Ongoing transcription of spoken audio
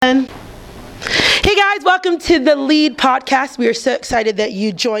Amen. Hey guys, welcome to the Lead Podcast. We are so excited that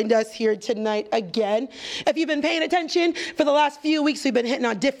you joined us here tonight again. If you've been paying attention for the last few weeks, we've been hitting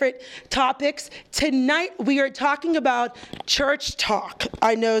on different topics. Tonight, we are talking about church talk.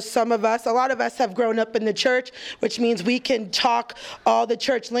 I know a lot of us have grown up in the church, which means we can talk all the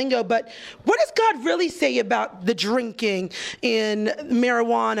church lingo, but what does God really say about the drinking and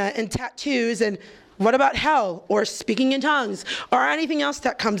marijuana and tattoos, and what about hell or speaking in tongues or anything else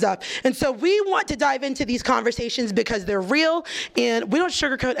that comes up? And so we want to dive into these conversations because they're real, and we don't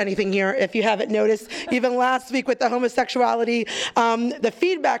sugarcoat anything here, if you haven't noticed. Even last week with the homosexuality, the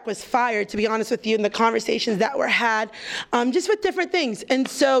feedback was fire, to be honest with you, in the conversations that were had, just with different things. And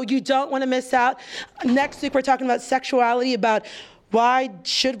so you don't want to miss out. Next week, we're talking about sexuality, about why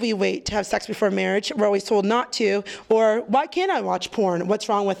should we wait to have sex before marriage? We're always told not to. Or why can't I watch porn? What's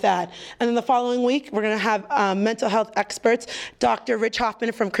wrong with that? And then the following week, we're going to have mental health experts, Dr. Rich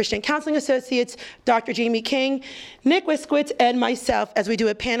Hoffman from Christian Counseling Associates, Dr. Jamie King, Nick Wiskowitz, and myself, as we do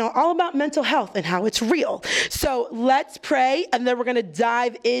a panel all about mental health and how it's real. So let's pray, and then we're going to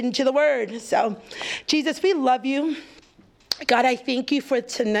dive into the Word. So, Jesus, we love you. God, I thank you for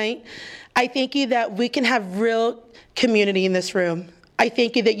tonight. I thank you that we can have real community in this room. I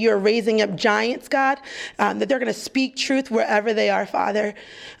thank you that you are raising up giants, God, that they're going to speak truth wherever they are, Father.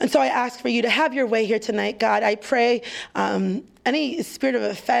 And so I ask for you to have your way here tonight, God. I pray any spirit of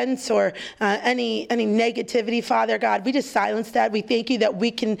offense or any negativity, Father God, we just silence that. We thank you that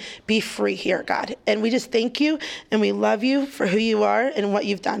we can be free here, God. And we just thank you and we love you for who you are and what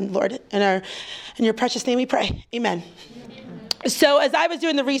you've done, Lord. In your precious name we pray. Amen. So as I was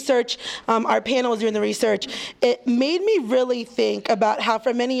doing the research, our panel was doing the research, it made me really think about how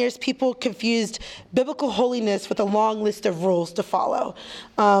for many years people confused biblical holiness with a long list of rules to follow.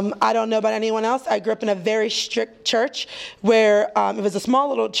 I don't know about anyone else. I grew up in a very strict church where it was a small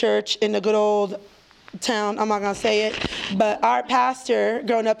little church in a good old town. I'm not going to say it, but our pastor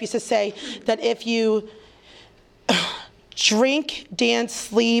growing up used to say that if you drink, dance,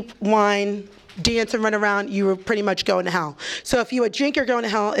 sleep, wine, dance and run around, you were pretty much going to hell. So if you would drink, you're going to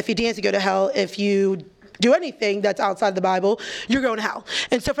hell. If you dance, you go to hell. If you do anything that's outside the Bible, you're going to hell.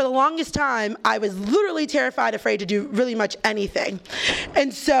 And so for the longest time, I was literally terrified, afraid to do really much anything.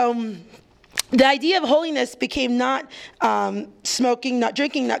 And so the idea of holiness became not smoking, not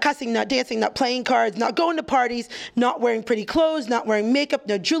drinking, not cussing, not dancing, not playing cards, not going to parties, not wearing pretty clothes, not wearing makeup,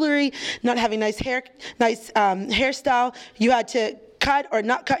 no jewelry, not having nice hairstyle. You had to cut or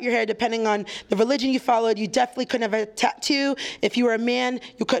not cut your hair depending on the religion you followed. You definitely couldn't have a tattoo. If you were a man,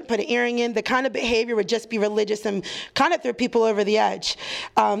 you couldn't put an earring in. The kind of behavior would just be religious and kind of throw people over the edge.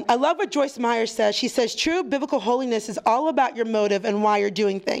 I love what Joyce Meyer says. She says, true biblical holiness is all about your motive and why you're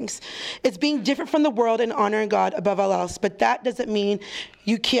doing things. It's being different from the world and honoring God above all else. But that doesn't mean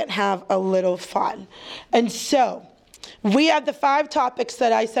you can't have a little fun. And so we have the 5 topics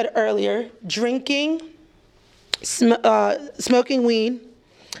that I said earlier: drinking, smoking weed,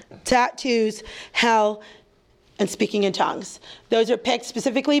 tattoos, hell, and speaking in tongues. Those are picked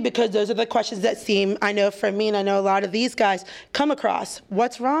specifically because those are the questions that seem, I know for me, and I know a lot of these guys come across.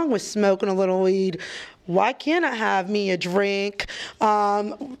 What's wrong with smoking a little weed? Why can't I have me a drink?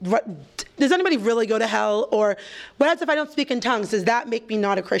 Does anybody really go to hell? Or what happens if I don't speak in tongues? Does that make me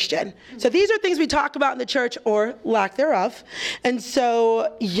not a Christian? So these are things we talk about in the church, or lack thereof. And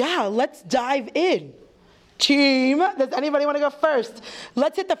so, yeah, let's dive in. Team, does anybody want to go first?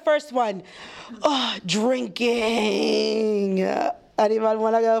 Let's hit the first one. Oh, drinking. Anyone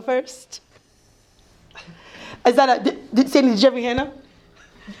want to go first? Is that Sandy, did you have your hand up?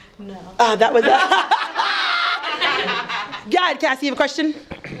 No. That was Go ahead, Cassie, you have a question?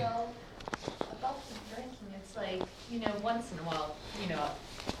 Well, about the drinking, it's like, once in a while, you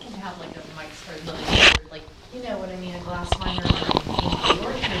can have like a might start really weird, like, you know what I mean, a glass of wine or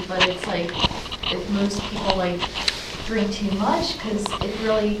something, but it's like, if most people like drink too much because it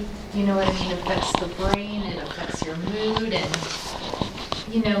really, affects the brain, it affects your mood, and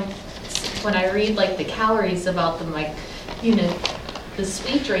when I read like the calories about them, like, the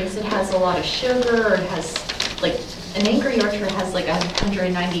sweet drinks, it has a lot of sugar, or it has like an Angry Orchard has like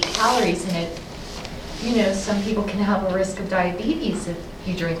 190 calories in it. Some people can have a risk of diabetes if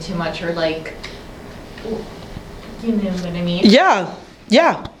you drink too much, or like, you know what I mean? Yeah.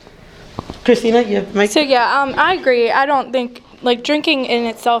 Christina, you have Mike? So yeah, I agree. I don't think like drinking in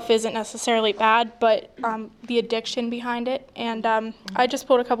itself isn't necessarily bad, but the addiction behind it. And I just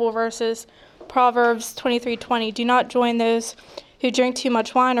pulled a couple of verses. Proverbs 23:20. Do not join those who drink too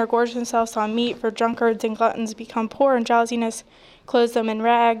much wine or gorge themselves on meat, for drunkards and gluttons become poor, and drowsiness clothes them in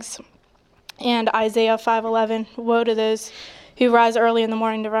rags. And Isaiah 5:11. Woe to those who rise early in the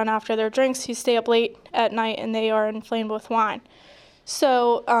morning to run after their drinks, who stay up late at night, and they are inflamed with wine.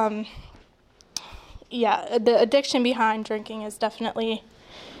 So, the addiction behind drinking is definitely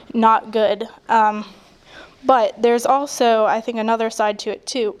not good. But there's also, I think, another side to it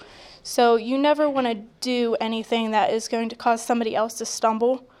too. So you never want to do anything that is going to cause somebody else to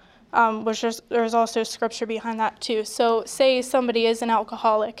stumble, which there's also scripture behind that too. So say somebody is an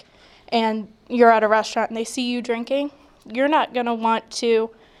alcoholic and you're at a restaurant and they see you drinking, you're not going to want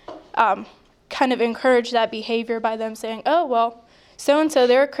to kind of encourage that behavior by them saying, oh, well, so-and-so,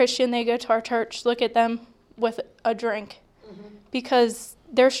 they're a Christian, they go to our church, look at them with a drink, because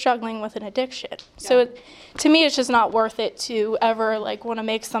they're struggling with an addiction. Yeah. So to me, it's just not worth it to ever want to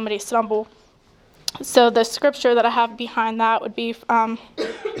make somebody stumble. So the scripture that I have behind that would be 1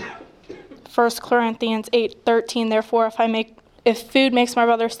 Corinthians 8:13. Therefore, if food makes my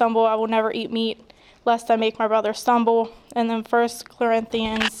brother stumble, I will never eat meat, lest I make my brother stumble. And then 1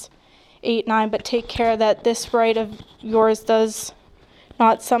 Corinthians 8:9. But take care that this right of yours does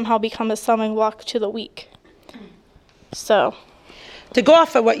not somehow become a stumbling block to the weak. So, to go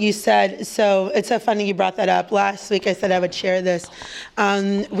off of what you said, so it's so funny you brought that up. Last week I said I would share this.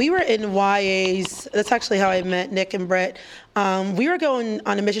 We were in YA's, that's actually how I met Nick and Britt. We were going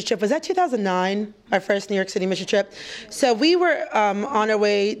on a mission trip. Was that 2009, our first New York City mission trip? So we were on our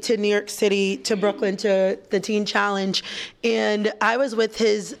way to New York City, to Brooklyn, to the Teen Challenge. And I was with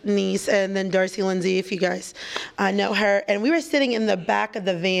his niece and then Darcy Lindsay, if you guys know her. And we were sitting in the back of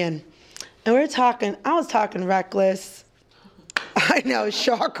the van. And we were talking, I was talking reckless. I know,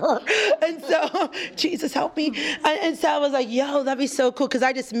 shocker. And so, Jesus help me. And so I was like, yo, that'd be so cool. Because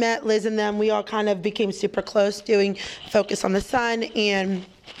I just met Liz and them. We all kind of became super close doing Focus on the Sun. And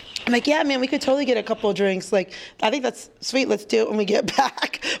I'm like, yeah, man, we could totally get a couple of drinks. I think that's sweet. Let's do it when we get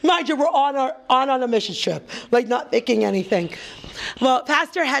back. Mind you, we're on a mission trip, not thinking anything. Well,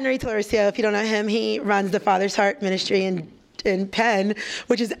 Pastor Henry Talorisio, if you don't know him, he runs the Father's Heart Ministry in Penn,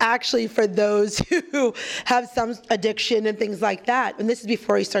 which is actually for those who have some addiction and things like that. And this is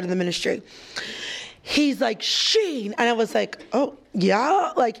before he started the ministry. He's like, Shane. And I was like, oh,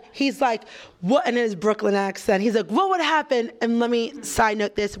 yeah? He's like, what? And in his Brooklyn accent, he's like, what would happen? And let me side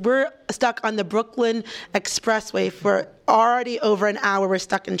note this. We're stuck on the Brooklyn Expressway for already over an hour. We're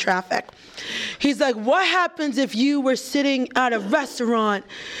stuck in traffic. He's like, what happens if you were sitting at a restaurant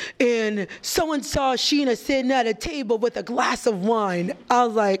and someone saw Sheena sitting at a table with a glass of wine? I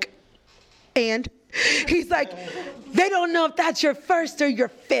was like, and? He's like, they don't know if that's your first or your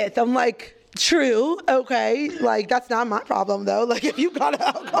fifth. I'm like, true, okay, that's not my problem though. If you got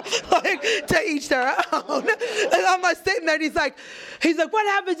alcohol, to each their own. And I'm sitting there and he's like, what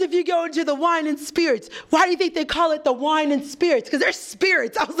happens if you go into the wine and spirits? Why do you think they call it the wine and spirits? Because they're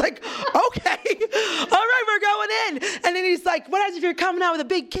spirits. I was like, okay, all right, we're going in. And then he's like, what happens if you're coming out with a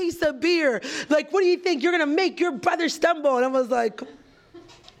big case of beer? What do you think? You're going to make your brother stumble? And I was like,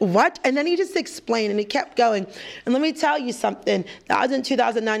 what? And then he just explained and he kept going. And let me tell you something. That was in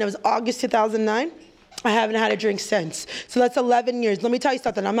 2009. It was August 2009. I haven't had a drink since. So that's 11 years. Let me tell you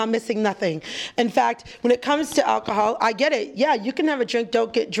something. I'm not missing nothing. In fact, when it comes to alcohol, I get it. Yeah, you can have a drink,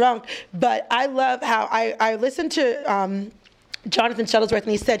 don't get drunk. But I love how I listened to Jonathan Shuttlesworth, and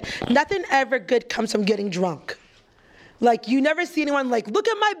he said, nothing ever good comes from getting drunk. You never see anyone look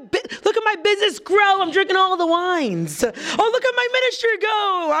at my business grow. I'm drinking all the wines. Oh, look at my ministry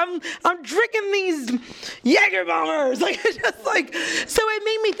go. I'm drinking these Jaeger bombers. So it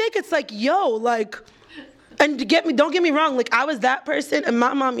made me think. It's and don't get me wrong. I was that person, and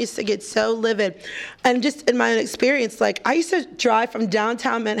my mom used to get so livid. And just in my own experience, I used to drive from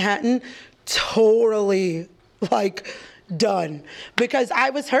downtown Manhattan, totally done, because I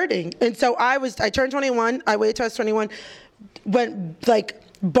was hurting. And so I turned 21, I waited till I was 21, went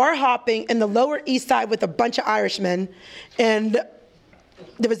bar hopping in the Lower East Side with a bunch of Irishmen, and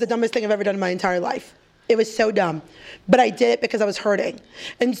it was the dumbest thing I've ever done in my entire life. It was so dumb, but I did it because I was hurting.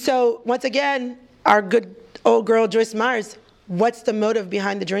 And so once again, our good old girl Joyce Myers, what's the motive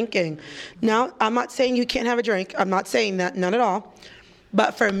behind the drinking? Now, I'm not saying you can't have a drink. I'm not saying that, none at all.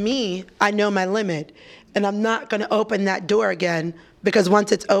 But for me, I know my limit. And I'm not going to open that door again, because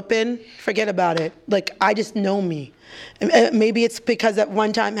once it's open, forget about it. I just know me. And maybe it's because at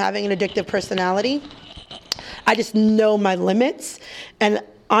one time having an addictive personality, I just know my limits. And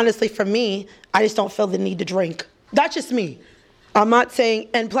honestly, for me, I just don't feel the need to drink. That's just me. I'm not saying,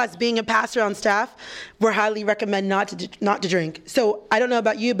 and plus being a pastor on staff, we're highly recommend not to drink. So I don't know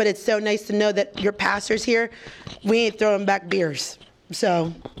about you, but it's so nice to know that your pastors here, we ain't throwing back beers.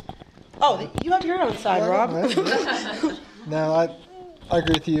 So... Oh, you have your own side, Rob. No, I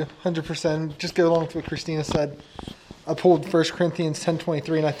agree with you 100%. Just go along with what Christina said. I pulled 1 Corinthians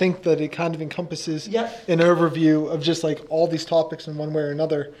 10:23, and I think that it kind of encompasses Yep. an overview of just like all these topics in one way or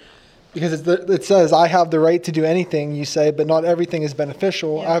another. Because it says, I have the right to do anything, you say, but not everything is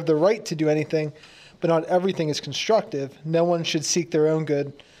beneficial. Yeah. I have the right to do anything, but not everything is constructive. No one should seek their own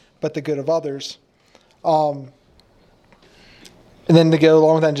good, but the good of others. And then to go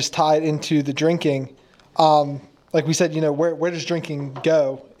along with that and just tie it into the drinking, like we said, where does drinking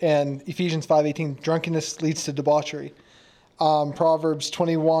go? And Ephesians 5:18, drunkenness leads to debauchery. Proverbs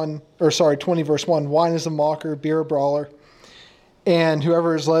 20 verse 1, wine is a mocker, beer a brawler, and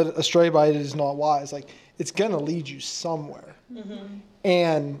whoever is led astray by it is not wise. Like, it's going to lead you somewhere. Mm-hmm.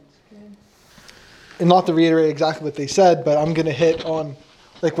 And not to reiterate exactly what they said, but I'm going to hit on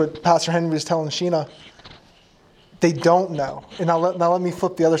like what Pastor Henry was telling Sheena. They don't know. And now let me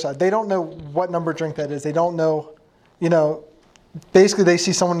flip the other side. They don't know what number drink that is. They don't know, basically they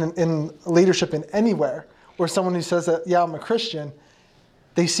see someone in leadership in anywhere, or someone who says that, yeah, I'm a Christian.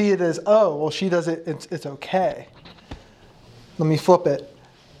 They see it as, oh, well, she does it, it's okay. Let me flip it.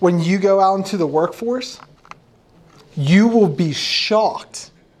 When you go out into the workforce, you will be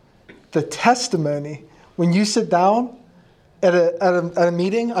shocked. The testimony, when you sit down at a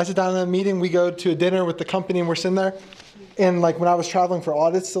meeting, I sit down at a meeting, we go to a dinner with the company and we're sitting there. And like when I was traveling for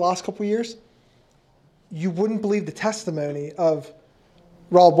audits the last couple of years, you wouldn't believe the testimony of,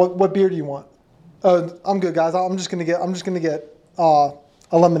 Rob, what beer do you want? Oh, I'm good, guys. I'm just gonna get a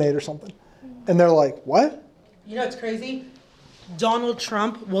lemonade or something. And they're like, what? It's crazy? Donald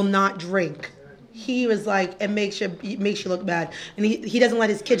Trump will not drink. He was like, it makes you look bad. And he doesn't let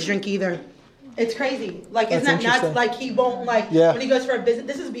his kids drink either. It's crazy. Like, isn't that nuts? Like, he won't, when he goes for a business,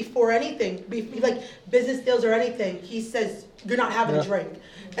 this is before anything, like business deals or anything, he says, you're not having a drink.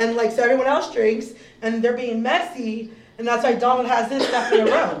 And like, so everyone else drinks, and they're being messy, and that's why Donald has this stuff in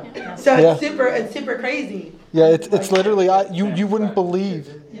a row. So it's super crazy. Yeah, it's literally, you wouldn't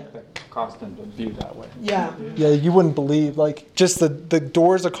believe. Constant view that way. Yeah. Yeah, you wouldn't believe, like, just the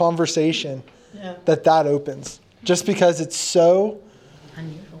doors of conversation that opens. Just because it's so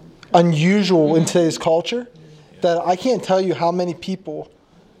unusual in today's culture that I can't tell you how many people,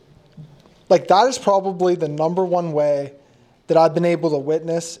 like, that is probably the number one way that I've been able to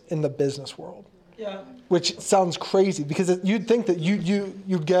witness in the business world. Yeah. Which sounds crazy because you'd think that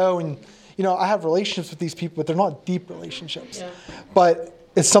you'd go and, I have relationships with these people, but they're not deep relationships. Yeah. But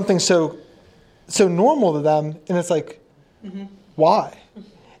it's something so normal to them, and it's like, why?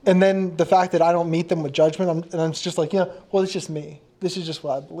 And then the fact that I don't meet them with judgment, I'm just like, well, it's just me. This is just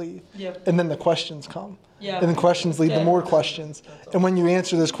what I believe. Yep. And then the questions come. Yeah. And then questions lead to more questions. And when you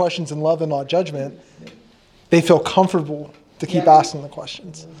answer those questions in love and not judgment, they feel comfortable to keep asking the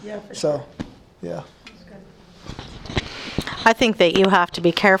questions. Yeah, for sure. Yeah. I think that you have to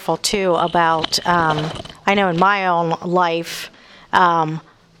be careful, too, about, I know in my own life,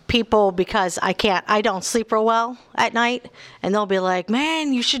 people, because I don't sleep real well at night, and they'll be like,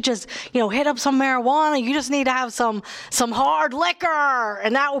 man, you should just, hit up some marijuana. You just need to have some hard liquor,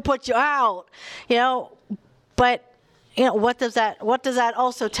 and that will put you out, But, what does that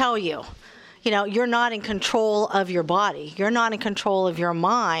also tell you? You're not in control of your body. You're not in control of your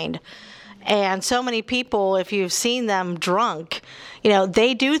mind. And so many people, if you've seen them drunk,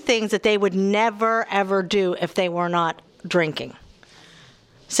 they do things that they would never, ever do if they were not drinking.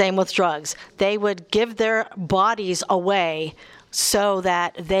 Same with drugs. They would give their bodies away so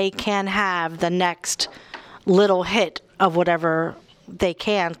that they can have the next little hit of whatever they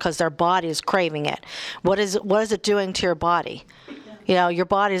can because their body is craving it. What is it doing to your body? Your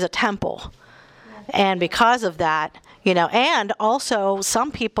body is a temple. And because of that, and also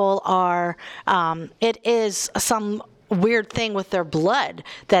some people are, it is some weird thing with their blood,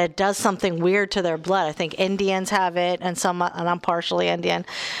 that it does something weird to their blood. I think Indians have it, and I'm partially Indian,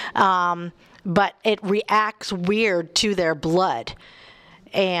 but it reacts weird to their blood.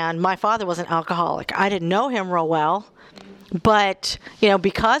 And my father was an alcoholic. I didn't know him real well, but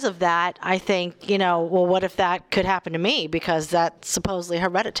because of that, I think well, what if that could happen to me? Because that's supposedly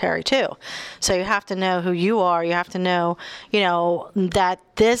hereditary too. So you have to know who you are. You have to know that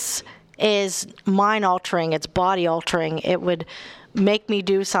this is mind altering, it's body altering. It would make me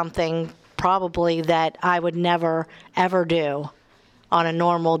do something probably that I would never ever do on a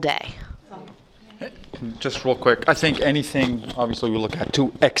normal day. Just real quick, I think anything obviously we look at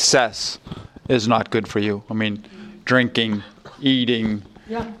to excess is not good for you. I mean, drinking, eating.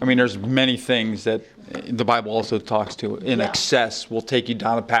 Yeah. I mean, there's many things that the Bible also talks to. In excess will take you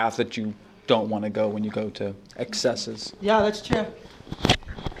down a path that you don't want to go when you go to excesses. Yeah, that's true.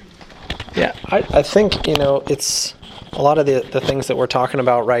 Yeah, I think, it's a lot of the things that we're talking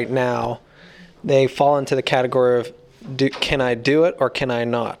about right now, they fall into the category of can I do it or can I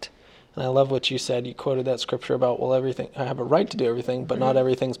not? And I love what you said. You quoted that scripture about, well, everything, I have a right to do everything, but not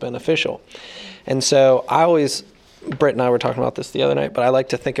everything's beneficial. And so Britt and I were talking about this the other night, but I like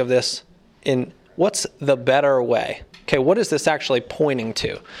to think of this in what's the better way? Okay, what is this actually pointing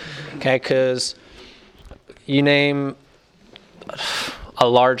to? Okay, because you name a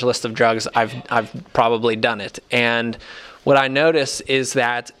large list of drugs, I've probably done it. And what I notice is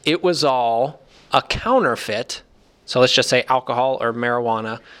that it was all a counterfeit. So let's just say alcohol or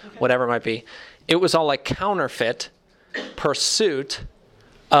marijuana, whatever it might be. It was all a counterfeit pursuit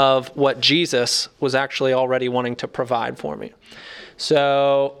of what Jesus was actually already wanting to provide for me.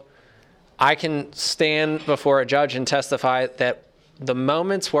 So I can stand before a judge and testify that the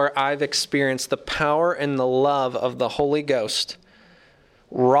moments where I've experienced the power and the love of the Holy Ghost,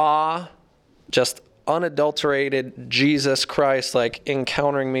 raw, just unadulterated Jesus Christ, like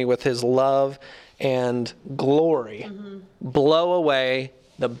encountering me with his love and glory, blow away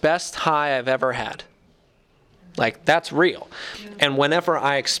the best high I've ever had. Like, that's real. Yeah. And whenever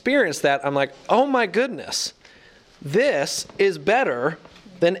I experience that, I'm like, oh my goodness, this is better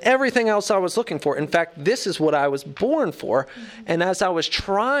than everything else I was looking for. In fact, this is what I was born for. And as I was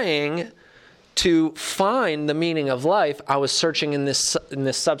trying to find the meaning of life, I was searching in this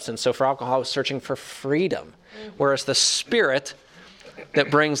substance. So for alcohol, I was searching for freedom. Whereas the Spirit that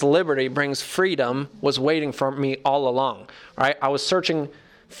brings liberty, brings freedom, was waiting for me all along. Right? I was searching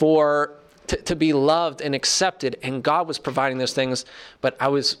for to be loved and accepted, and God was providing those things, but I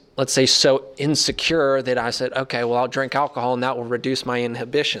was, let's say, so insecure that I said, okay, well, I'll drink alcohol and that will reduce my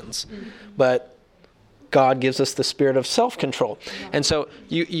inhibitions. But God gives us the spirit of self-control. And so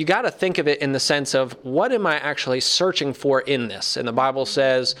you got to think of it in the sense of, what am I actually searching for in this? And the Bible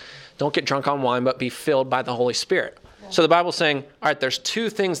says, don't get drunk on wine, but be filled by the Holy Spirit. So the Bible's saying, all right, there's two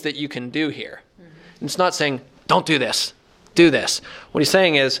things that you can do here. And it's not saying, don't do this, do this. What he's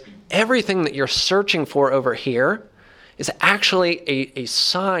saying is, everything that you're searching for over here is actually a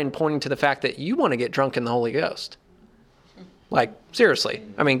sign pointing to the fact that you want to get drunk in the Holy Ghost. Like, seriously.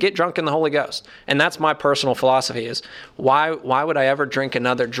 I mean, get drunk in the Holy Ghost. And that's my personal philosophy is, why would I ever drink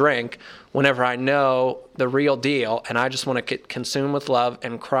another drink whenever I know the real deal and I just want to get consumed with love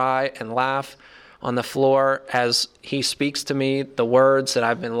and cry and laugh on the floor as he speaks to me the words that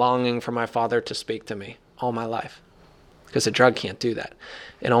I've been longing for my Father to speak to me all my life. Because a drug can't do that.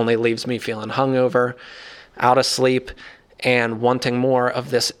 It only leaves me feeling hungover, out of sleep, and wanting more of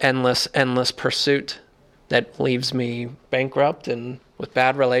this endless pursuit that leaves me bankrupt and with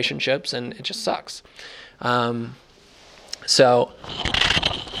bad relationships, and it just sucks. So,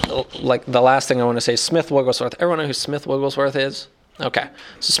 like, the last thing I want to say, Smith Wigglesworth. Everyone know who Smith Wigglesworth is? Okay.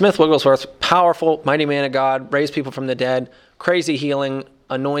 So Smith Wigglesworth, powerful, mighty man of God, raised people from the dead, crazy healing,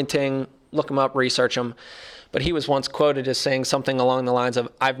 anointing. Look him up, research him. But he was once quoted as saying something along the lines of,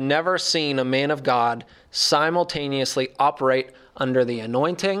 I've never seen a man of God simultaneously operate under the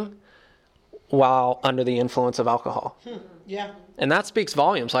anointing while under the influence of alcohol. Yeah. And that speaks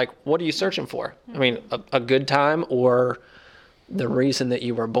volumes. Like, what are you searching for? I mean, a good time or the reason that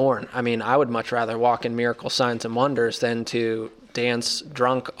you were born? I mean, I would much rather walk in miracle signs and wonders than to dance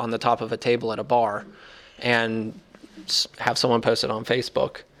drunk on the top of a table at a bar and have someone post it on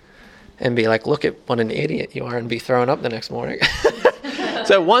Facebook and be like, look at what an idiot you are, and be thrown up the next morning.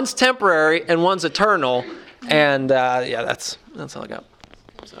 So one's temporary and one's eternal. And yeah, that's all I got.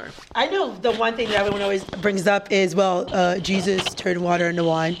 Sorry. I know the one thing that everyone always brings up is, well, Jesus turned water into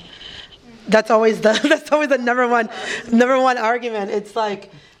wine. That's always the number one argument. It's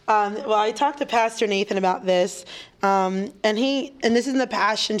like, well, I talked to Pastor Nathan about this, and this is in the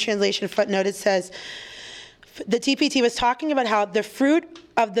Passion Translation footnote. It says, the TPT was talking about how the fruit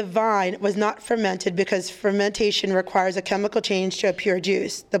of the vine was not fermented because fermentation requires a chemical change to a pure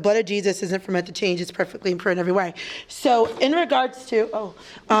juice. The blood of Jesus isn't fermented change. It's perfectly pure in every way. So in regards to,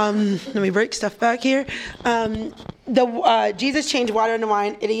 let me break stuff back here. Jesus changed water into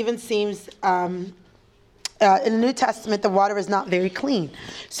wine. It even seems in the New Testament, the water is not very clean.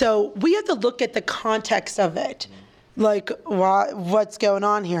 So we have to look at the context of it. Like, what's going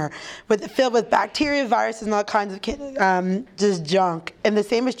on here? Filled with bacteria, viruses, and all kinds of just junk. And the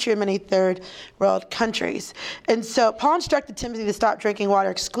same is true in many third world countries. And so Paul instructed Timothy to stop drinking water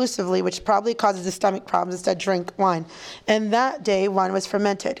exclusively, which probably causes his stomach problems, instead drink wine. And that day, wine was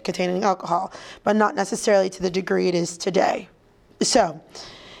fermented, containing alcohol, but not necessarily to the degree it is today. So,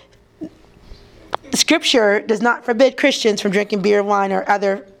 Scripture does not forbid Christians from drinking beer, wine, or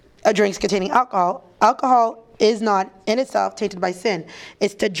other drinks containing alcohol. Alcohol is not in itself tainted by sin.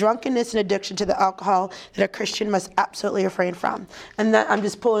 It's the drunkenness and addiction to the alcohol that a Christian must absolutely refrain from. And that I'm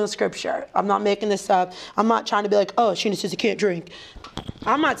just pulling a scripture. I'm not making this up. I'm not trying to be like, oh, Sheena says you can't drink.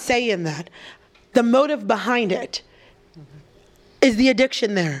 I'm not saying that. The motive behind it is the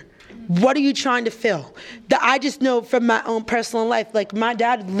addiction there. What are you trying to fill? I just know from my own personal life, like my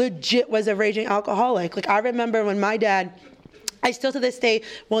dad legit was a raging alcoholic. Like I remember when my dad, I still to this day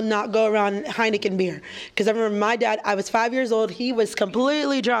will not go around Heineken beer. Because I remember my dad, I was 5 years old, he was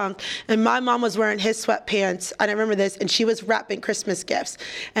completely drunk, and my mom was wearing his sweatpants, I remember this, and she was wrapping Christmas gifts.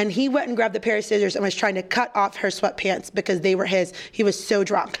 And he went and grabbed a pair of scissors and was trying to cut off her sweatpants because they were his. He was so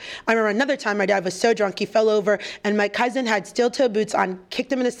drunk. I remember another time my dad was so drunk, he fell over, and my cousin had steel-toe boots on,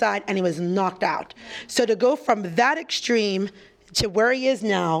 kicked him in the side, and he was knocked out. So to go from that extreme to where he is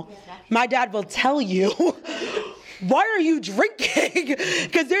now, my dad will tell you, why are you drinking?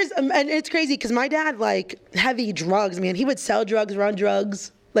 Because and it's crazy because my dad, like, heavy drugs, man. He would sell drugs, run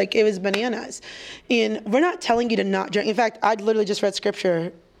drugs. Like, it was bananas. And we're not telling you to not drink. In fact, I literally just read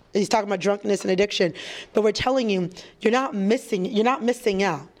scripture. He's talking about drunkenness and addiction. But we're telling you, you're not missing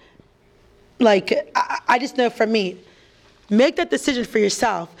out. Like, I just know for me, make that decision for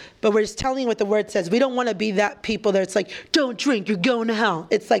yourself, but we're just telling you what the word says. We don't want to be that people that it's like, don't drink, you're going to hell.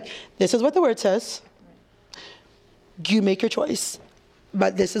 It's like, this is what the word says. You make your choice,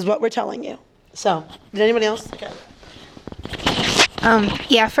 but this is what we're telling you. So, did anybody else? Okay.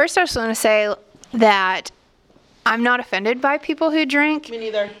 First I just want to say that I'm not offended by people who drink. Me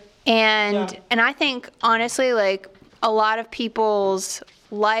neither. And I think, honestly, like, a lot of people's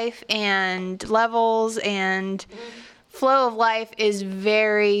life and levels and flow of life is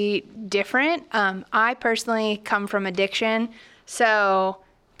very different. I personally come from addiction. So,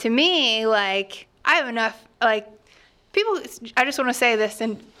 to me, like, I have enough, like, people, I just want to say this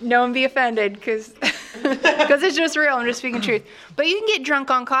and no one be offended because it's just real. I'm just speaking truth. But you can get drunk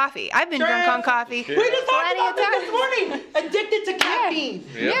on coffee. I've been drunk on coffee. We just talked about this this morning. Addicted to caffeine.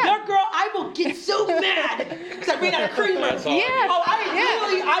 Yeah. Your girl, I will get so mad because I ran out of creamer.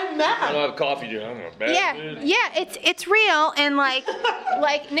 I'm mad. I don't have coffee, dude. I'm a bad dude. It's real. And like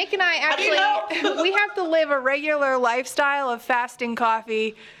Nick and I actually, we have to live a regular lifestyle of fasting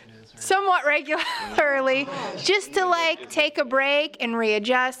coffee somewhat regularly just to like take a break and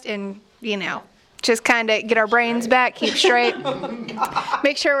readjust and, you know, just kind of get our brains back, keep straight,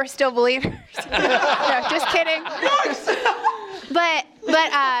 make sure we're still believers. No, just kidding. But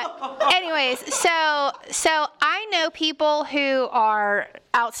anyways, so I know people who are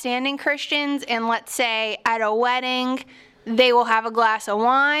outstanding Christians, and let's say at a wedding, they will have a glass of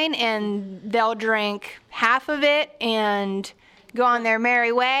wine and they'll drink half of it and go on their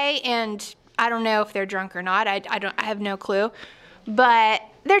merry way, and I don't know if they're drunk or not. I have no clue, but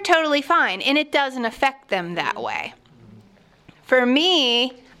they're totally fine, and it doesn't affect them that way. For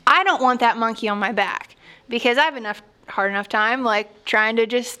me, I don't want that monkey on my back because I have hard enough time like trying to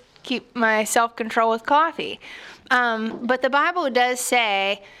just keep my self-control with coffee. But the Bible does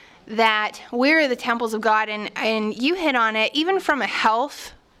say that we're the temples of God, and you hit on it, even from a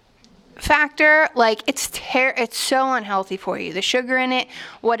health factor, like it's so unhealthy for you. The sugar in it,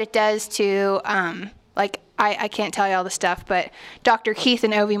 what it does to, I can't tell you all the stuff, but Dr. Keith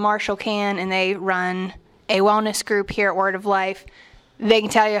and Ovi Marshall can, and they run a wellness group here at Word of Life. They can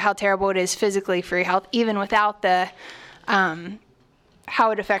tell you how terrible it is physically for your health, even without the,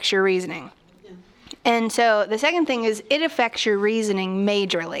 how it affects your reasoning. Yeah. And so the second thing is it affects your reasoning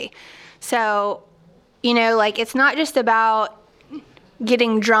majorly. So, you know, like it's not just about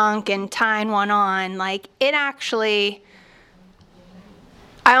getting drunk and tying one on. Like it actually,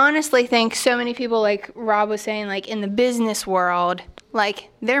 I honestly think so many people, like Rob was saying, like in the business world, like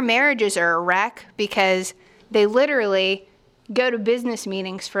their marriages are a wreck because they literally go to business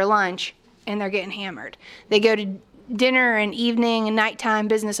meetings for lunch and they're getting hammered. They go to dinner and evening and nighttime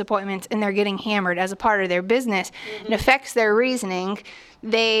business appointments and they're getting hammered as a part of their business. Mm-hmm. It affects their reasoning.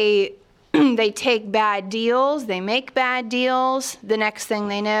 They take bad deals, they make bad deals. The next thing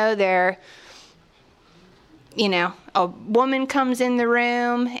they know, a woman comes in the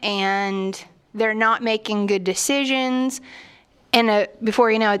room and they're not making good decisions. And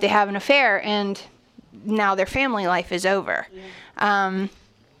before you know it, they have an affair and now their family life is over. Yeah.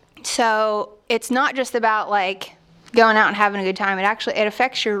 So it's not just about like going out and having a good time. It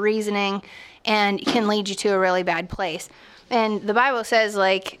affects your reasoning and can lead you to a really bad place. And the Bible says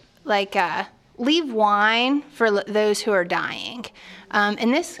leave wine for those who are dying.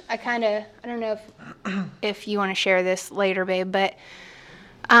 And this, I don't know if you want to share this later, babe, but,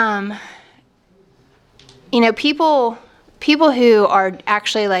 people people who are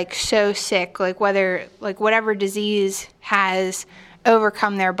actually like so sick, like whatever disease has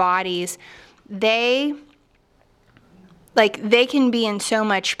overcome their bodies, they can be in so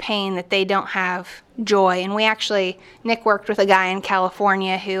much pain that they don't have joy. And Nick worked with a guy in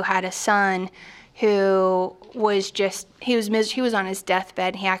California who had a son who was he was on his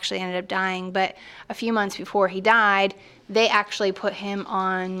deathbed. He actually ended up dying, but a few months before he died, they actually put him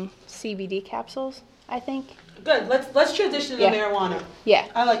on CBD capsules, I think. Good. Let's transition to marijuana. Yeah.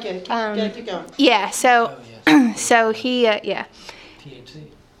 I like it. Keep going. Yeah. So, so he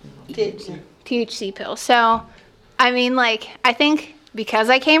THC pills. So, I mean, like, I think because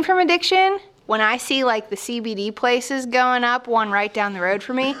I came from addiction, when I see like the CBD places going up, one right down the road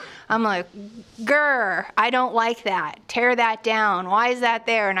for me, I'm like, grr, I don't like that. Tear that down. Why is that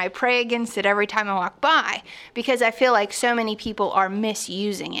there? And I pray against it every time I walk by because I feel like so many people are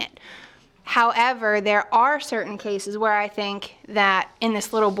misusing it. However, there are certain cases where I think that in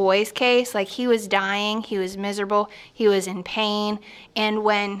this little boy's case, like he was dying, he was miserable, he was in pain, and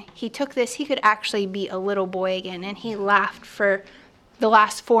when he took this, he could actually be a little boy again, and he laughed for the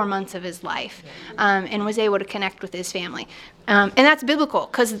last 4 months of his life and was able to connect with his family. And that's biblical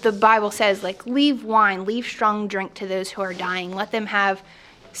because the Bible says, like, leave strong drink to those who are dying. Let them have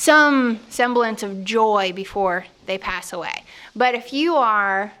some semblance of joy before they pass away. But if you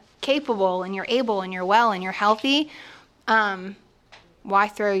are capable and you're able and you're well and you're healthy, why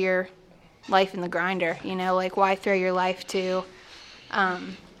throw your life in the grinder? You know, like why throw your life to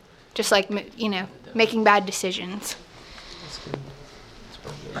just like, you know, making bad decisions?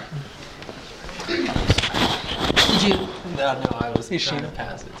 Did you? No, I was trying to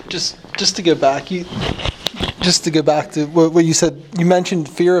pass it. Just to go back, to what you said. You mentioned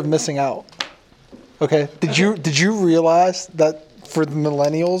fear of missing out. Okay. Did you realize that for the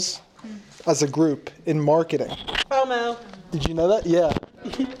millennials as a group in marketing? Promo. Did you know that? Yeah.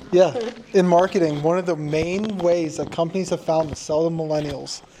 Yeah. In marketing, one of the main ways that companies have found to sell to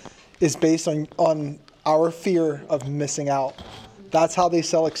millennials is based on our fear of missing out. That's how they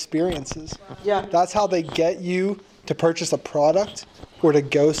sell experiences. Yeah. That's how they get you to purchase a product or to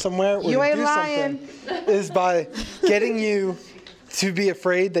go somewhere or You to ain't do lying. something is by getting you to be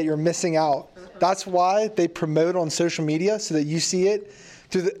afraid that you're missing out. That's why they promote on social media so that you see it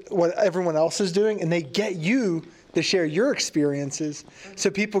through what everyone else is doing, and they get you to share your experiences so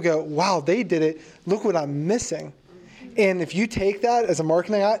people go, wow, they did it. Look what I'm missing. And if you take that as a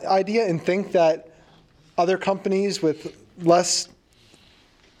marketing idea and think that other companies with less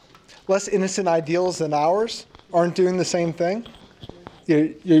innocent ideals than ours aren't doing the same thing,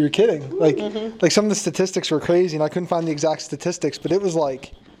 you're kidding. Like some of the statistics were crazy, and I couldn't find the exact statistics, but it was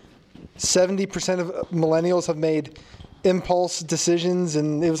like 70% of millennials have made impulse decisions,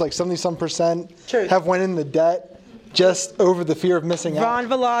 and it was like 70-some% have went into debt just over the fear of missing out. Ron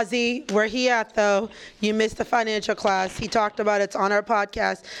Velazzi, where he at though? You missed the financial class. He talked about it's on our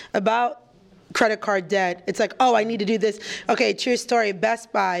podcast about credit card debt. It's like, oh, I need to do this. Okay, true story.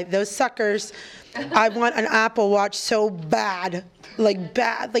 Best Buy, those suckers. I want an Apple Watch so bad, like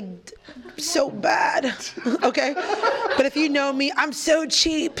so bad. Okay, but if you know me, I'm so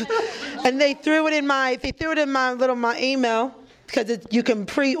cheap. And they threw it in my my email because you can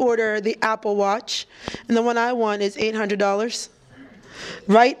pre-order the Apple Watch, and the one I want is $800.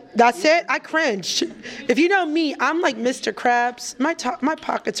 Right? That's it? I cringed. If you know me, I'm like Mr. Krabs. My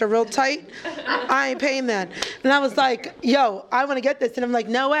pockets are real tight. I ain't paying that. And I was like, yo, I want to get this. And I'm like,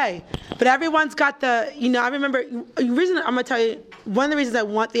 no way. But everyone's got the, I remember, I'm going to tell you, one of the reasons I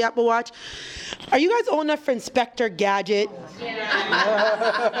want the Apple Watch. Are you guys old enough for Inspector Gadget?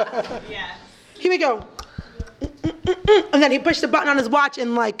 Yeah. Yeah. Here we go. And then he pushed the button on his watch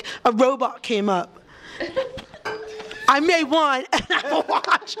and like a robot came up. I may want an Apple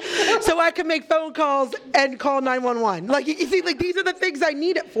Watch so I can make phone calls and call 911. Like, you see, like, these are the things I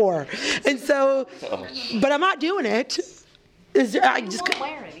need it for. And so, but I'm not doing it. I just won't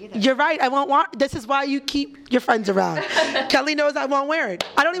wear it either. You're right. I won't want. This is why you keep your friends around. Kelly knows I won't wear it.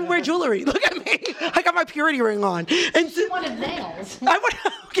 I don't even wear jewelry. Look at me. I got my purity ring on. And so, You wanted nails.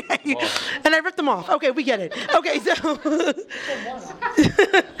 Okay. And I ripped them off. Okay, we get it. Okay, so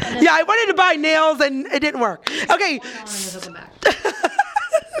yeah, I wanted to buy nails and it didn't work. Okay.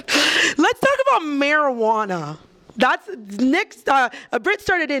 Let's talk about marijuana. That's Nick's. Britt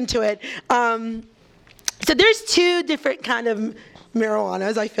started into it. So there's two different kind of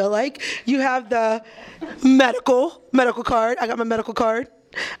marijuanas, I feel like. You have the medical medical card. I got my medical card.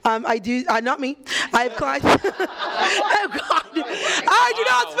 I do, not me. I have clients. Oh, God. I do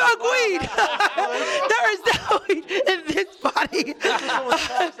not smoke weed. There is no weed in this body.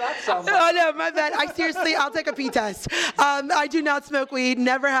 Oh, no, my bad. I'll take a pee test. I do not smoke weed.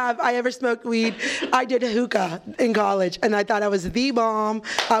 Never have I ever smoked weed. I did hookah in college, and I thought I was the bomb.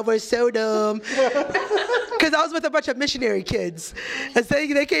 I was so dumb. Because I was with a bunch of missionary kids. And so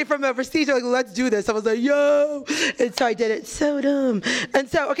they came from overseas. They're like, let's do this. I was like, yo. And so I did it. So dumb. And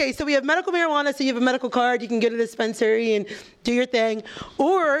so, okay, so we have medical marijuana. So you have a medical card. You can go to the dispensary and do your thing.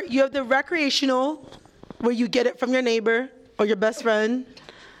 Or you have the recreational, where you get it from your neighbor or your best friend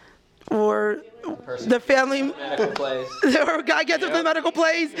or the family. Or a guy gets it from the medical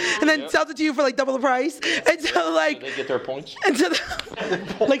place and then sells it to you for like double the price. And so like. They get their points. And so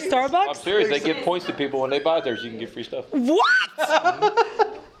like Starbucks? I'm serious. They give points to people when they buy theirs. You can get free stuff.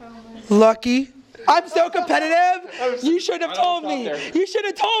 What? Lucky. I'm so competitive. You should have told me. You should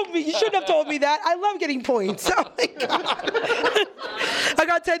have told me. You shouldn't have told me that. I love getting points. Oh my God. I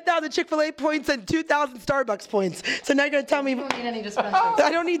got 10,000 Chick-fil-A points and 2,000 Starbucks points. So now you're going to tell me. You don't need any dispensary. I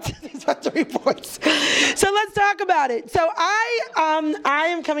don't need dispensary points. So let's talk about it. So I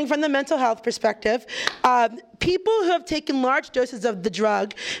am coming from the mental health perspective. People who have taken large doses of the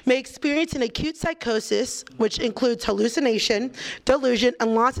drug may experience an acute psychosis, which includes hallucination, delusion,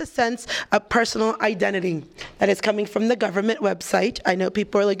 and loss of sense of personal identity. That is coming from the government website. I know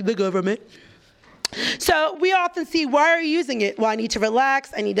people are like, the government. So we often see, why are you using it? Well, I need to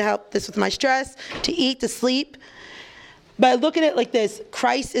relax. I need to help this with my stress, to eat, to sleep. But look at it like this.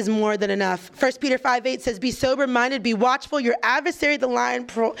 Christ is more than enough. 1 Peter 5:8 says, be sober-minded, be watchful. Your adversary, the lion,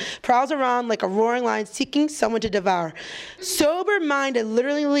 prowls around like a roaring lion, seeking someone to devour. Sober-minded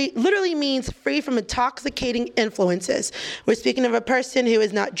literally means free from intoxicating influences. We're speaking of a person who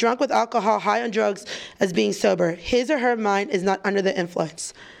is not drunk with alcohol, high on drugs, as being sober. His or her mind is not under the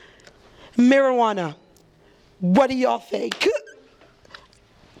influence. Marijuana. What do y'all think?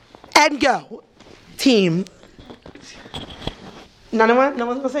 And go. Team. No one's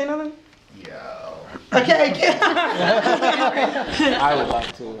gonna say nothing? Yeah. Okay. I would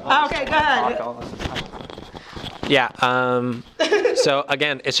like to. Okay, go ahead. Yeah. So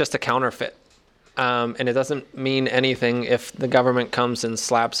again, it's just a counterfeit. And it doesn't mean anything if the government comes and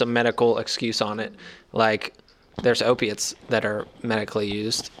slaps a medical excuse on it. Like, there's opiates that are medically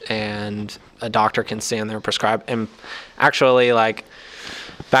used, and a doctor can stand there and prescribe. And actually, like,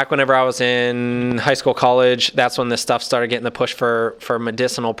 back whenever I was in high school, college, that's when this stuff started getting the push for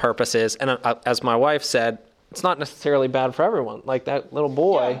medicinal purposes. And as my wife said, it's not necessarily bad for everyone. Like that little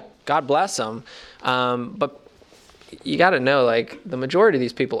boy, God bless him. But you got to know, like, the majority of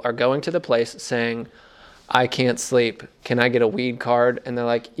these people are going to the place saying, I can't sleep. Can I get a weed card? And they're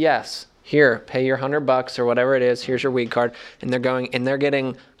like, yes. Here, pay your $100 or whatever it is. Here's your weed card. And they're going and they're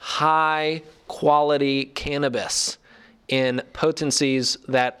getting high quality cannabis in potencies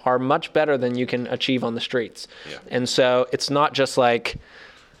that are much better than you can achieve on the streets. Yeah. And so it's not just like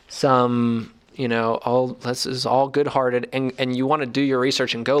some, this is all good-hearted, and you want to do your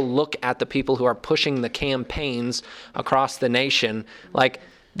research and go look at the people who are pushing the campaigns across the nation. Like,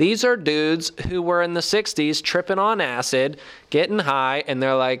 these are dudes who were in the 60s tripping on acid, getting high, and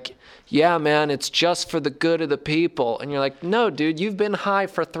they're like, yeah, man, it's just for the good of the people. And you're like, no, dude, you've been high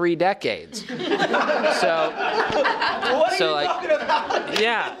for 3 decades. What are you talking about?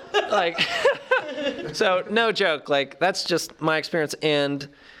 Yeah, like, so no joke. Like, that's just my experience. And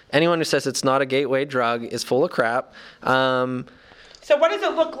anyone who says it's not a gateway drug is full of crap. So what does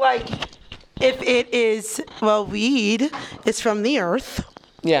it look like if it is, weed is from the earth?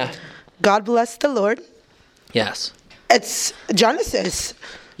 Yeah. God bless the Lord. Yes. It's Genesis.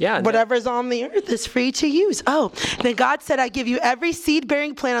 Yeah. Whatever's on the earth is free to use. Oh, then God said, I give you every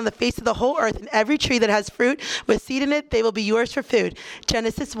seed-bearing plant on the face of the whole earth, and every tree that has fruit with seed in it, they will be yours for food.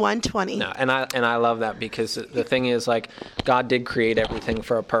 Genesis 1:20. No, and I love that, because the thing is, like, God did create everything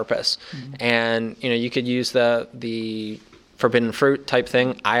for a purpose. Mm-hmm. And, you could use the forbidden fruit type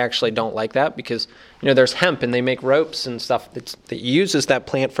thing. I actually don't like that, because, there's hemp and they make ropes and stuff that uses that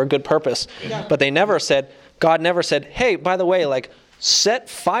plant for a good purpose. Yeah. But God never said, hey, by the way, like, set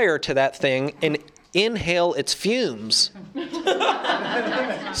fire to that thing and inhale its fumes.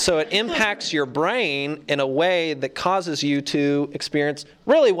 So it impacts your brain in a way that causes you to experience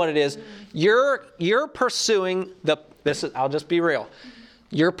really what it is. You're pursuing I'll just be real.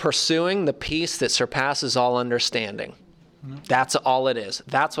 You're pursuing the peace that surpasses all understanding. That's all it is.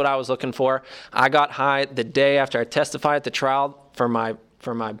 That's what I was looking for. I got high the day after I testified at the trial for my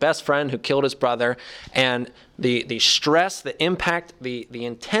best friend who killed his brother, and the stress, the impact, the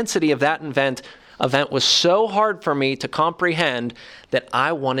intensity of that event event was so hard for me to comprehend that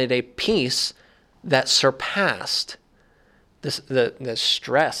I wanted a peace that surpassed the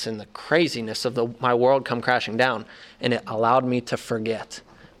stress and the craziness of my world come crashing down, and it allowed me to forget.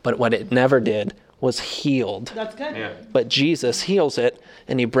 But what it never did was healed. That's good. Yeah. But Jesus heals it,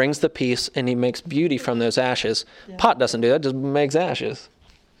 and he brings the peace, and he makes beauty from those ashes. Pot doesn't do that, just makes ashes.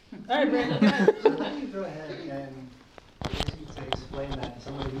 All right, Brandon. Go ahead and to explain that to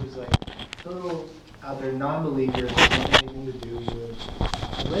somebody who's like total out there non-believer, doesn't have anything to do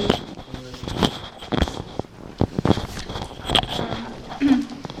with religion.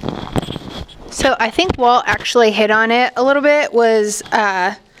 So I think Walt actually hit on it a little bit was,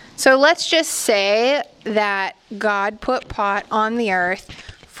 so let's just say that God put pot on the earth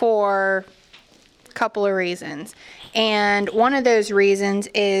for a couple of reasons. And one of those reasons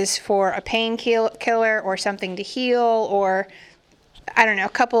is for a painkiller or something to heal, or I don't know, a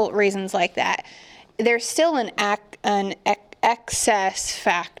couple reasons like that. There's still an excess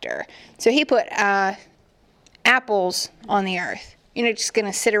factor. So he put apples on the earth. You're not just going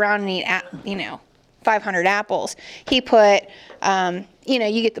to sit around and eat, 500 apples. He put,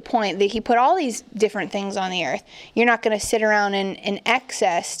 you get the point that he put all these different things on the earth. You're not going to sit around in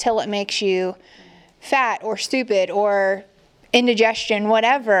excess till it makes you fat or stupid or indigestion,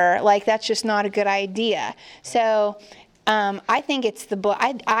 whatever. Like, that's just not a good idea. So I think it's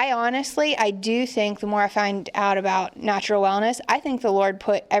I honestly do think the more I find out about natural wellness, I think the Lord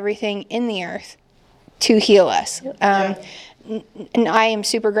put everything in the earth to heal us. And I am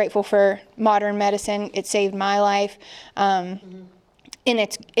super grateful for modern medicine. It saved my life. And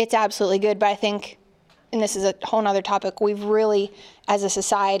it's absolutely good. But I think, and this is a whole nother topic, we've really, as a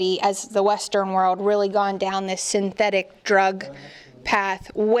society, as the Western world, really gone down this synthetic drug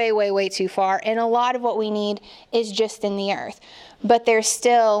path way, way, way too far. And a lot of what we need is just in the earth. But there's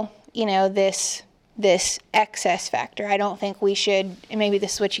still, this excess factor. I don't think we should, and maybe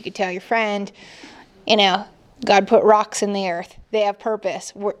this is what you could tell your friend, God put rocks in the earth. They have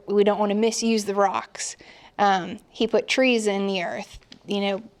purpose. We don't want to misuse the rocks. He put trees in the earth.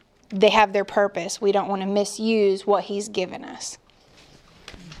 They have their purpose. We don't want to misuse what he's given us.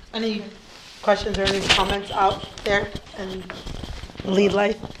 Any questions or any comments out there? And lead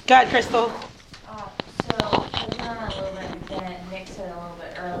life. Go ahead, Crystal. So touching on that a little bit, then Nick said a little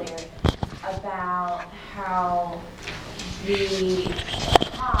bit earlier about how the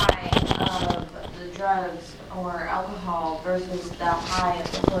high of the drugs or alcohol versus the high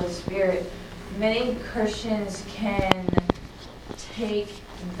of the Holy Spirit. Many Christians can take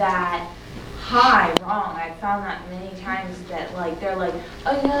that high wrong. I've found that many times that they're like,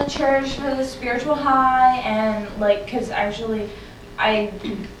 oh, you go to church for the spiritual high, and because actually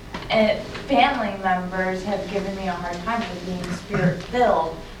family members have given me a hard time for being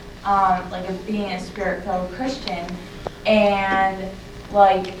spirit-filled, of being a spirit-filled Christian, and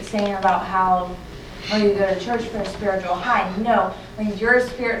saying about how you go to church for a spiritual high. No, when you're a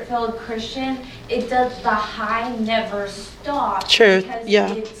spirit-filled Christian, the high never stops. True. Because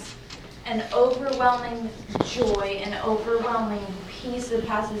Yeah. it's an overwhelming joy, an overwhelming peace that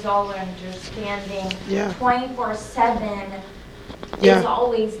passes all understanding. Yeah. 24/7 Yeah. is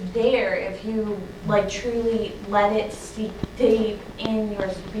always there if you truly let it seep deep in your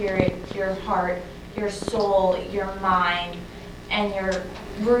spirit, your heart, your soul, your mind, and you're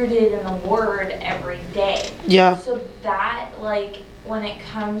rooted in the Word every day. Yeah. So that, when it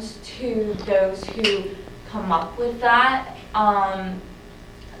comes to those who come up with that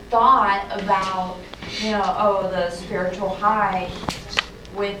thought about, the spiritual high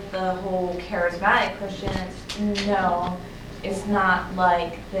with the whole charismatic Christian, it's not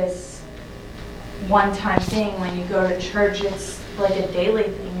like this one-time thing. When you go to church, it's like a daily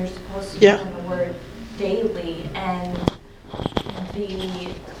thing. You're supposed to be in the Word daily, and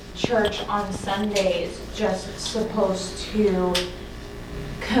the church on Sunday is just supposed to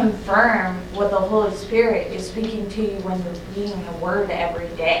confirm what the Holy Spirit is speaking to you when you're reading the Word every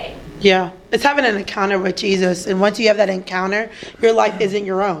day. Yeah. It's having an encounter with Jesus. And once you have that encounter, your life isn't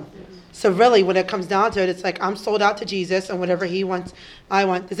your own. So really, when it comes down to it, it's I'm sold out to Jesus, and whatever he wants, I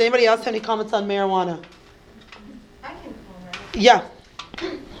want. Does anybody else have any comments on marijuana? I can comment. Yeah.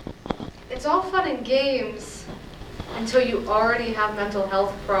 It's all fun and games until you already have mental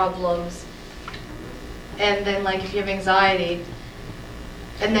health problems. And then if you have anxiety,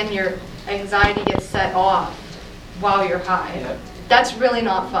 and then your anxiety gets set off while you're high. Yeah. That's really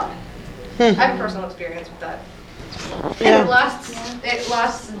not fun. I have a personal experience with that. Yeah. And it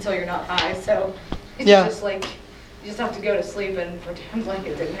lasts until you're not high, so it's just you just have to go to sleep and pretend like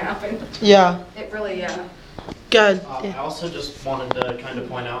it didn't happen. Yeah. It really, Good. I also just wanted to kind of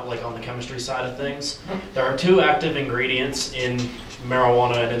point out, like on the chemistry side of things, there are 2 active ingredients in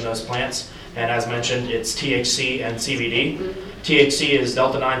marijuana and in those plants. And as mentioned, it's THC and CBD. THC is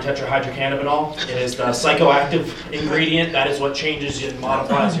delta-9 tetrahydrocannabinol. It is the psychoactive ingredient. That is what changes and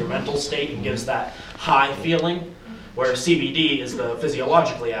modifies your mental state and gives that high feeling. Where CBD is the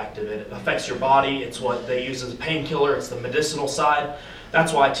physiologically active. It affects your body. It's what they use as a painkiller. It's the medicinal side.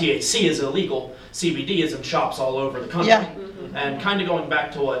 That's why THC is illegal. CBD is in shops all over the country. Yeah. And kind of going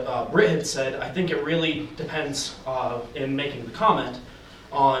back to what Britt had said, I think it really depends in making the comment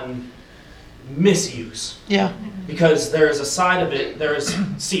on misuse. Yeah. Because there is a side of it, there is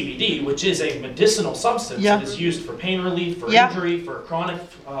CBD, which is a medicinal substance that is used for pain relief, for injury, for chronic,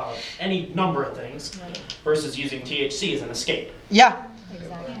 any number of things, versus using THC as an escape. Yeah.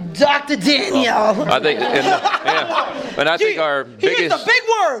 Dr. Daniel. I think, and I think our He biggest. used a big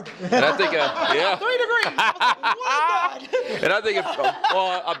word. And I think, yeah. 3 degrees. I was like, what is that? And I think,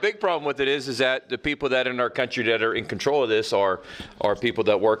 a big problem with it is that the people that in our country that are in control of this are people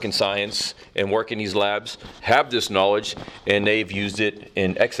that work in science and work in these labs, have this knowledge, and they've used it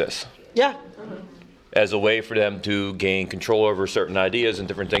in excess. Yeah. As a way for them to gain control over certain ideas and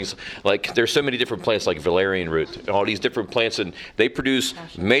different things. Like there's so many different plants, like valerian root, and all these different plants, and they produce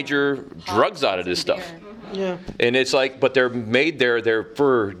major drugs out of this stuff. Yeah. And it's like, but they're made there, they're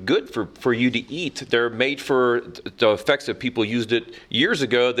for good for you to eat. They're made for the effects that people used it years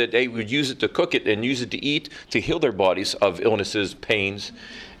ago, that they would use it to cook it and use it to eat, to heal their bodies of illnesses, pains.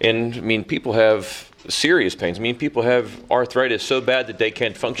 And I mean, people have serious pains. I mean, people have arthritis so bad that they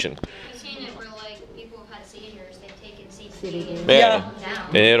can't function. Yeah.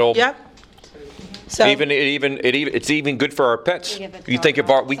 And it'll. Yep. So It's even good for our pets. You think of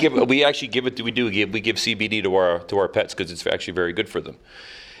we give CBD to our pets because it's actually very good for them.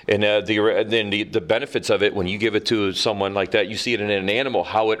 And then the benefits of it, when you give it to someone like that, you see it in an animal,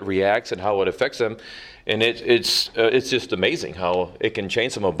 how it reacts and how it affects them. And it's just amazing how it can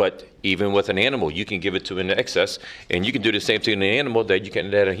change someone. But even with an animal, you can give it to in excess, and you can do the same thing in an animal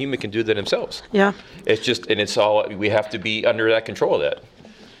that a human can do that themselves. Yeah. It's all we have to be under that control of that,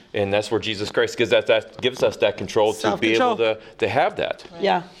 and that's where Jesus Christ gives that gives us that control to be able to have that.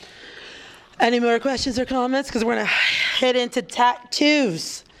 Yeah. Any more questions or comments? Because we're gonna hit into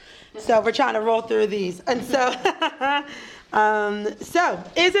tattoos. So we're trying to roll through these, and so. So,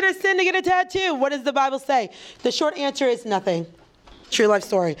 is it a sin to get a tattoo? What does the Bible say? The short answer is nothing. True life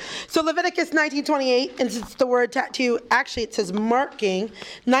story. So Leviticus 19:28, and it's the word tattoo, actually it says marking.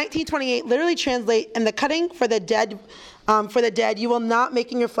 19:28 literally translate, and the cutting for the dead, you will not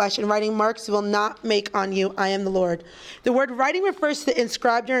make in your flesh, and writing marks you will not make on you. I am the Lord. The word writing refers to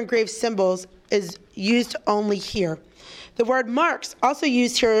inscribed or engraved symbols, is used only here. The word marks, also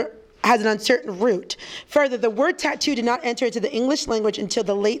used here, has an uncertain root. Further, the word tattoo did not enter into the English language until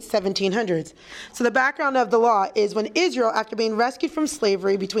the late 1700s. So the background of the law is when Israel, after being rescued from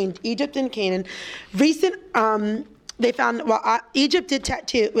slavery between Egypt and Canaan, they found Egypt did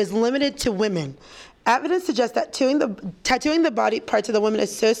tattoo, it was limited to women. Evidence suggests that tattooing the body parts of the women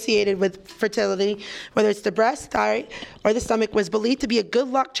associated with fertility, whether it's the breast, thigh, or the stomach, was believed to be a good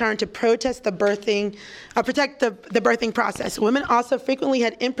luck charm to protect the birthing process. Women also frequently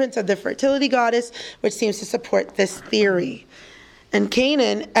had imprints of the fertility goddess, which seems to support this theory. In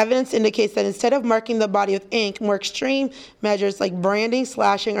Canaan, evidence indicates that instead of marking the body with ink, more extreme measures like branding,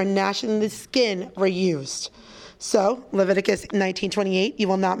 slashing, or gnashing the skin were used. So, Leviticus 19:28, you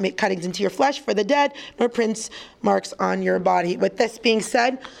will not make cuttings into your flesh for the dead, nor prints marks on your body. With this being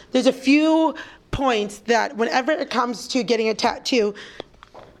said, there's a few points that whenever it comes to getting a tattoo,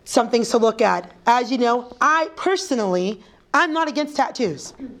 some things to look at. As you know, I'm not against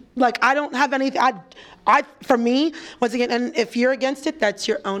tattoos. Like, I don't have anything, for me, once again, and if you're against it, that's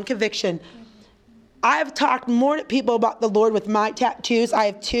your own conviction. I've talked more to people about the Lord with my tattoos. I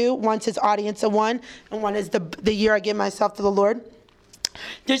have 2. One says Audience of One, and one is the year I give myself to the Lord.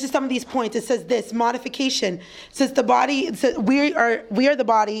 There's just some of these points. It says this, modification. It says the body, it says we are the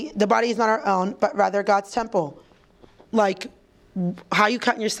body. The body is not our own, but rather God's temple. Like, how are you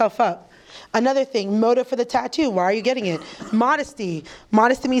cutting yourself up? Another thing, motive for the tattoo. Why are you getting it? Modesty.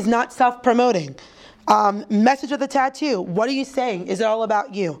 Modesty means not self-promoting. Message of the tattoo. What are you saying? Is it all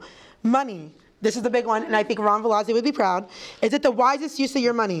about you? Money. This is the big one, and I think Ron Velazzi would be proud. Is it the wisest use of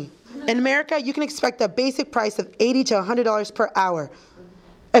your money? In America, you can expect a basic price of $80 to $100 per hour.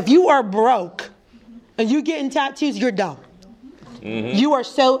 If you are broke and you getting tattoos, you're dumb. Mm-hmm. You are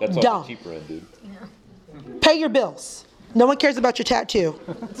so That's dumb. That's cheap rent, dude. Pay your bills. No one cares about your tattoo.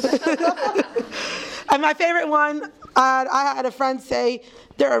 And my favorite one, I had a friend say,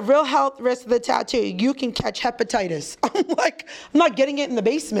 there are real health risks of the tattoo. You can catch hepatitis. I'm like, I'm not getting it in the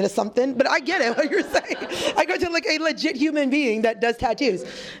basement or something, but I get it, what you're saying. I go to like a legit human being that does tattoos.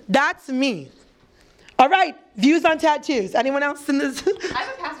 That's me. All right, views on tattoos. Anyone else in this? I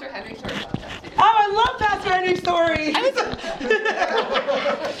have a Pastor Henry story about tattoos. Oh, I love Pastor Henry's story.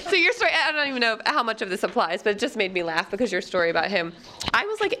 So your story, I don't even know how much of this applies, but it just made me laugh because your story about him. I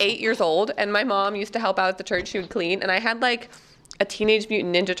was like 8 years old, and my mom used to help out at the church. She would clean, and I had like a Teenage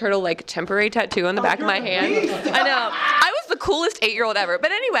Mutant Ninja Turtle like temporary tattoo on the back of my hand. I know. I was the coolest 8-year-old ever.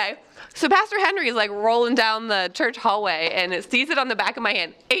 But anyway, so Pastor Henry is like rolling down the church hallway and it sees it on the back of my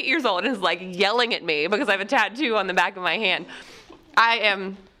hand, 8 years old, and is like yelling at me because I have a tattoo on the back of my hand. I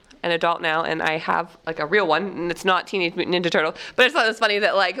am an adult now, and I have like a real one, and it's not Teenage Mutant Ninja Turtle. But I just thought it was funny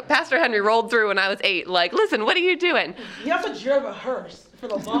that like Pastor Henry rolled through when I was 8. Like, listen, what are you doing? He also drove a hearse for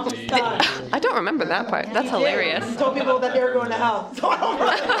the longest time. I don't remember that part. That's hilarious. He told people that they were going to hell. So I don't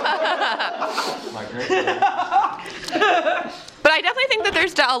But I definitely think that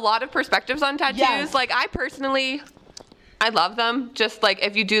there's a lot of perspectives on tattoos. Yes. Like I personally, I love them. Just like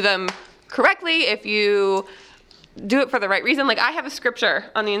if you do them correctly, if you do it for the right reason. Like I have a scripture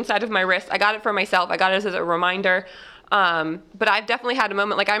on the inside of my wrist. I got it for myself. I got it as a reminder. But I've definitely had a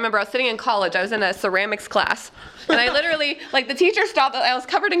moment, like I remember I was sitting in college, I was in a ceramics class, and I literally, like the teacher stopped, I was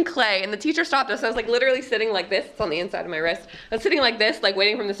covered in clay, and the teacher stopped us, I was like literally sitting like this, it's on the inside of my wrist, I was sitting like this, like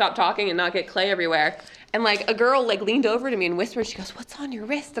waiting for him to stop talking and not get clay everywhere, and like a girl like leaned over to me and whispered, she goes, what's on your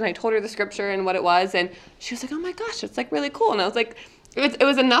wrist? And I told her the scripture and what it was, and she was like, oh my gosh, it's like really cool, and I was like, it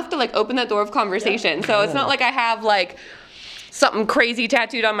was enough to like open that door of conversation, so it's not like I have like something crazy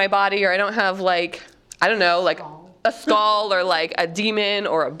tattooed on my body, or I don't have like, I don't know, like a skull or like a demon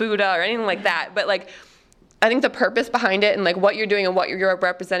or a Buddha or anything like that. But like, I think the purpose behind it and like what you're doing and what you're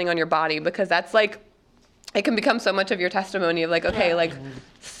representing on your body, because that's like, it can become so much of your testimony of like, okay, like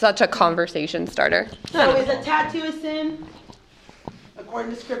such a conversation starter. So is a tattoo a sin?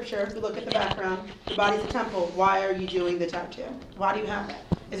 According to scripture, if we look at the background, the body's a temple. Why are you doing the tattoo? Why do you have that?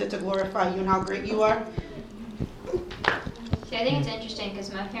 Is it to glorify you and how great you are? See, I think it's interesting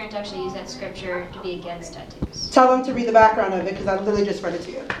because my parents actually use that scripture to be against tattoos. Tell them to read the background of it because I literally just read it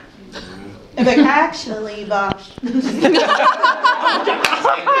to you. And like, actually, Bosh. And he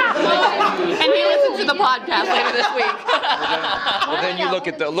listens to the podcast later this week. Well, then you look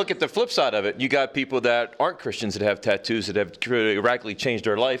at the flip side of it. You got people that aren't Christians that have tattoos that have radically changed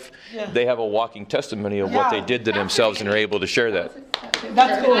their life. Yeah. They have a walking testimony of what they did to themselves and are able to share that.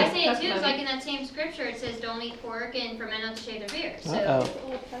 That's cool. I say it too, it's like in that same scripture, it says, don't eat pork and for men not to shave their beards. So,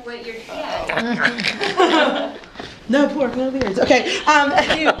 what you're, yeah. No pork, no beards. Okay,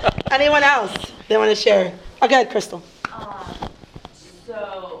 anyone else they want to share? Oh, go ahead, Crystal.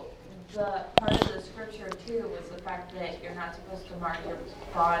 So, the part of the scripture too was the fact that you're not supposed to mark your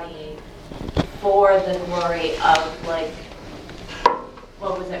body for the glory of, like,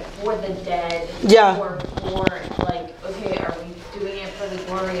 what was it, for the dead? Yeah. Or for, like, okay, are we doing it for the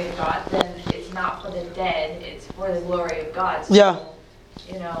glory of God? Then it's not for the dead, it's for the glory of God. So, Yeah.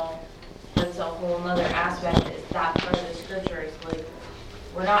 you know, that's a whole nother aspect, is that part of the scripture is like,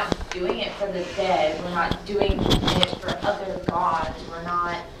 we're not doing it for the dead, we're not doing it for other gods, we're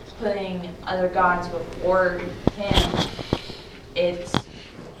not putting other gods before Him. It's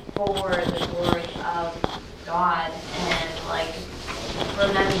for the glory of God and like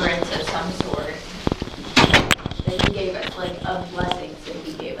remembrance of some sort that He gave us, like of blessings that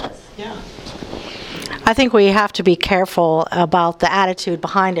He gave us. Yeah. I think we have to be careful about the attitude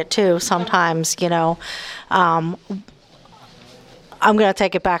behind it too. Sometimes, you know, I'm going to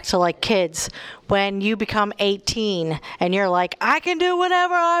take it back to like kids. When you become 18 and you're like, I can do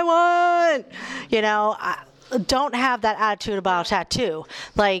whatever I want, you know, don't have that attitude about a tattoo.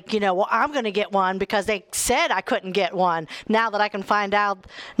 Like, you know, well, I'm going to get one because they said I couldn't get one. Now that I found out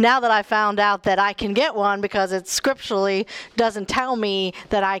that I can get one because it scripturally doesn't tell me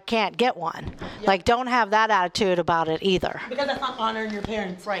that I can't get one. Yeah. Like, don't have that attitude about it either. Because that's not honoring your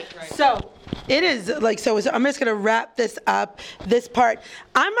parents. Right. So it is like, so I'm just going to wrap this up, this part.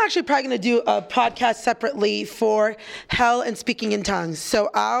 I'm actually probably going to do a podcast separately for hell and speaking in tongues. So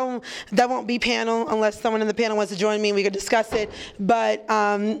that won't be panel unless someone in the panel wants to join me and we could discuss it. But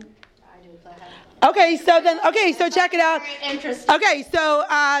Okay, so check it out. Very interesting. Okay, so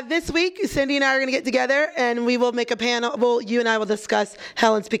this week, Cindy and I are going to get together, and we will make a panel. Well, you and I will discuss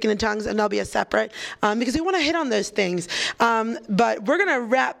hell and speaking in tongues, and they'll be a separate, because we want to hit on those things. But we're going to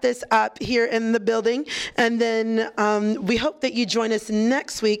wrap this up here in the building, and then we hope that you join us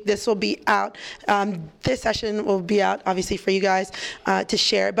next week. This will be out. This session will be out, obviously, for you guys to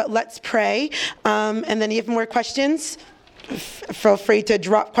share. But let's pray, and then if you have more questions, feel free to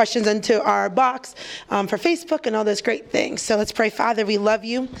drop questions into our box for Facebook and all those great things. So let's pray. Father, we love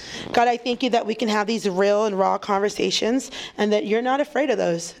you. God, I thank you that we can have these real and raw conversations and that you're not afraid of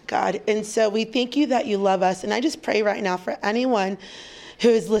those, God. And so we thank you that you love us. And I just pray right now for anyone who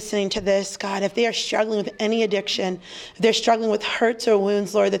is listening to this, God, if they are struggling with any addiction, if they're struggling with hurts or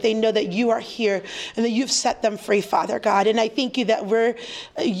wounds, Lord, that they know that you are here and that you've set them free, Father God. And I thank you that we're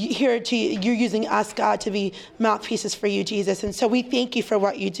here you're using us, God, to be mouthpieces for you, Jesus. And so we thank you for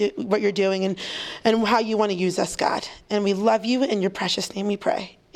what you're doing and how you want to use us, God. And we love you. In your precious name we pray.